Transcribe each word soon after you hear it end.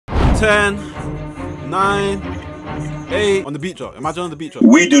10, 9, 8. On the beat drop. Imagine on the beat drop.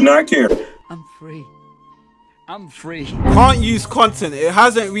 We do not care. I'm free. I'm free. Can't use content. It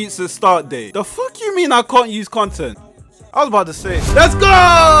hasn't reached the start date. The fuck you mean I can't use content? I was about to say. Let's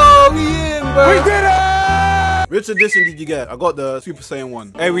go! We in, bro. We did it! Which edition did you get? I got the Super Saiyan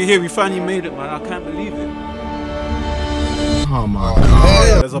 1. Hey, we here. We finally made it, man. I can't believe it. Oh my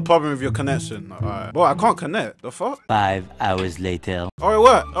god. There's a problem with your connection. Alright. Boy, I can't connect. The fuck? 5 hours later. Alright,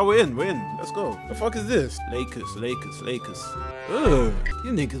 what? Oh, we're in. We're in. Let's go. The fuck is this? Lakers. Ugh.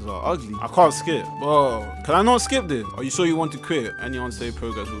 You niggas are ugly. I can't skip. Bro, can I not skip this? Are you sure you want to quit? Any unsaved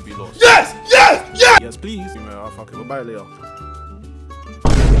progress will be lost. Yes! Yes, please. I'll fuck it. We'll buy it later.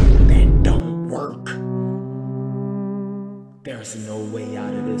 That don't work. There's no way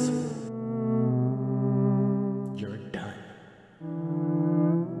out of this one. You're done.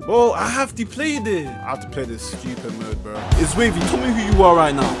 Bro, I have to play this. I have to play this stupid mode, bro. IsWavy, tell me who you are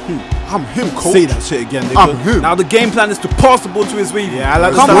right now. I'm him, coach. Say that shit again, nigga. I'm him. Now the game plan is to pass the ball to IsWavy. Yeah, I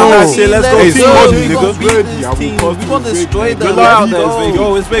like to that shit. Let's go. Hey, nigga. We want to destroy them. Good luck out there, IsWavy.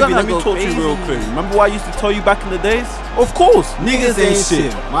 Yo, IsWavy, let me talk to you real quick. Remember what I used to tell you back in the days? Of course. Niggas ain't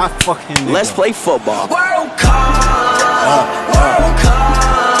shit. My fucking nigga. Let's play football. World Cup! World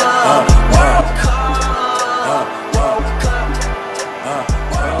Cup! World Cup!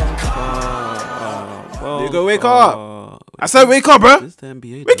 Nigga, wake up. I said wake up, bro. This the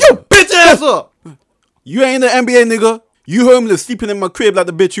NBA. Wake your bitch ass up. You ain't in the NBA, nigga. You homeless, sleeping in my crib like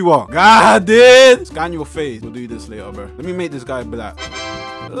the bitch you are. God, dude. Scan your face. We'll do this later, bro. Let me make this guy black.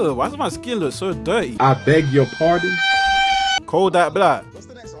 Ugh, why does my skin look so dirty? I beg your pardon. Cold that black. What's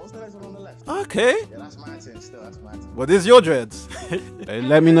the next one? What's the next one on the left? Okay. Yeah, that's my team still. That's my team. Well, this is your dreads. Hey,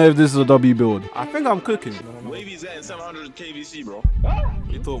 let me know if this is a W build. I think I'm cooking. Wavy's at 700 KVC, bro.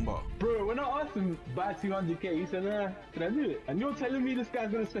 What you talking about? Bro, when I asked him buy 200k, he said, nah, can I do it? And you're telling me this guy's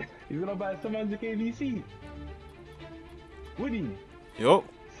gonna say he's gonna buy 700k VC. Would he? Yo.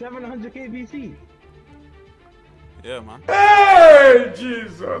 700k VC. Yeah, man. Hey,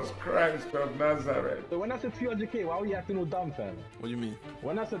 Jesus Christ of Nazareth. So when I said 200k, why were you acting all dumb, fam? What do you mean?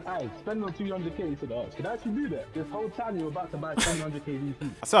 When I said, "I spend on 200k," you said, "Oh, can I actually do that?" This whole time you were about to buy 700k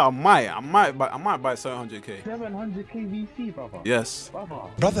VC. I said I might buy 700k. 700k VC, brother. Yes.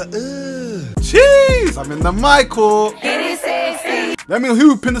 Brother. Jeez, I'm in the Michael. Let me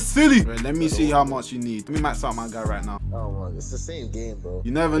hoop in the city. Right, let me see how much you need. Let me max out my guy right now. Oh man, it's the same game, bro.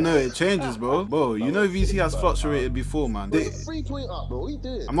 You never know, it changes, bro. Bro, you know VC has fluctuated before, man. Bro, 3 point up, bro. What you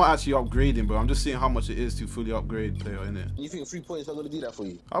doing? I'm not actually upgrading, bro. I'm just seeing how much it is to fully upgrade player, innit? You think 3 points not gonna do that for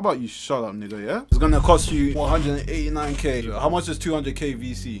you? How about you shut up, nigga, yeah? It's gonna cost you 189k. How much is 200k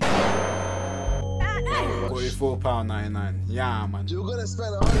VC? £44.99. Yeah, man. You're gonna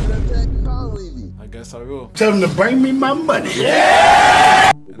spend £110, Wavy. I guess I will. Tell them to bring me my money.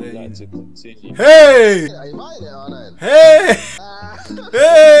 Yeah! Hey! Hey, are you buying it or not? Hey!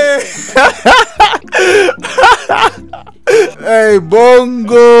 Hey! Hey,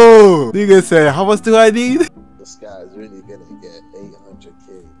 Bongo! Nigga said, how much do I need? This guy's really gonna get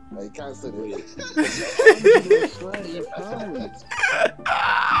 800k. Like, you can't say it.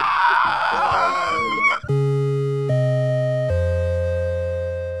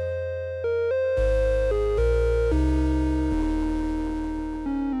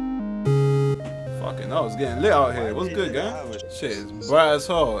 Fucking hell, it's getting lit out here. What's good, gang? Shit, it's bright as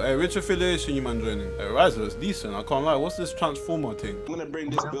hell. Hey, which affiliation you man joining? Hey, Riser, it's decent. I can't lie. What's this transformer thing? I'm gonna bring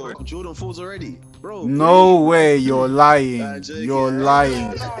this build. Jordan falls already, bro. No way, you're lying. You're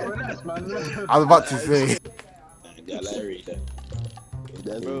lying. I was about to say.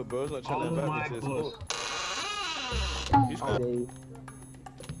 Bro, bro's not trying to back this.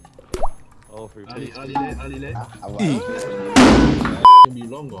 Oh, free play. Ali be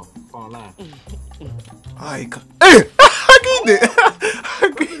longer, can't lie. Hey! I get it!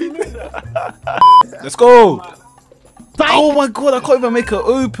 Let's go! Oh my god, I can't even make it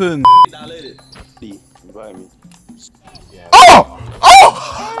open! Download it. See, invite me. Oh! Oh!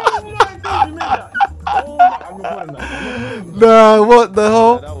 Nah, what the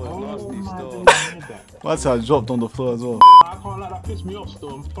hell? That was nasty still. That's how I dropped on the floor as well. I can't lie, that pissed me off,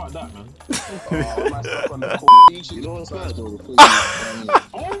 Storm. Fuck that, man. You know what's bad though?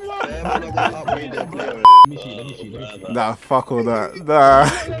 Nah, fuck all that.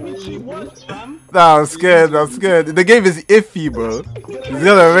 Nah, I'm scared. The game is iffy, bro. He's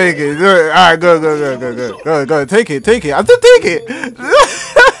gonna make it. Alright, go. Take it. I said take it.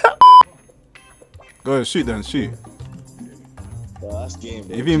 Go, shoot then, shoot. That's game,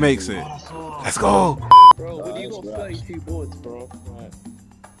 bro. If he makes it. Let's go. Bro, what do you got 32 boards, bro? Right.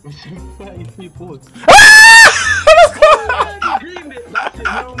 33 boards. Let's go. Greened it. That's it,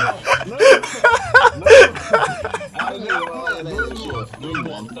 no more.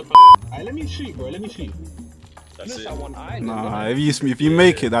 me shoot, bro. Let me shoot. That's it. Nah, if you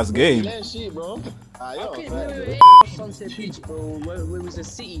make it, that's game. Yeah, shit, bro. Okay, wait. Sunset Beach, bro. Where it was a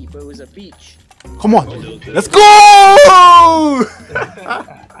city, but it was a beach. Come on, let's go!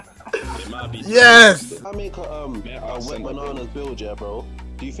 Yes! I make a wet bananas build, yeah, bro.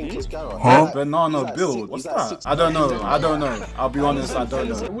 Do you think it's Garrett? Huh? Banana build? What's that? I don't know. I'll be honest, I don't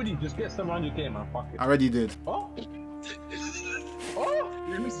know. Woody, just get some 100k, man. Fuck it. I already did. Oh.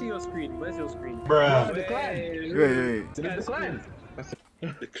 Let me see your screen. Where's your screen? Bruh. Wait. Did it decline?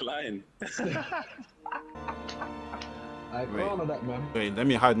 Decline. I can't on that, man. Wait, let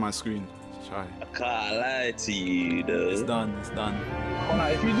me hide my screen. Try. I can't lie to you, though. It's done. Oh, nah,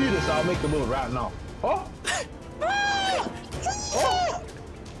 if you do this, I'll make the move right now. Oh!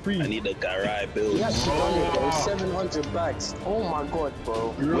 Freeze. I need a Garai build. Yeah, she done it, bro. 700 bags. Oh my god,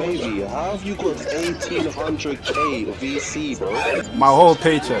 bro. Wavy, how have you got 1800k VC, bro? My whole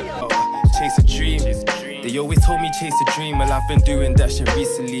paycheck. Chase a dream. They always told me chase a dream. Well, I've been doing that shit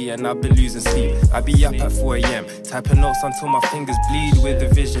recently and I've been losing sleep. I be up at 4 AM, typing notes until my fingers bleed. With the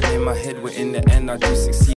vision in my head, where in the end I do succeed.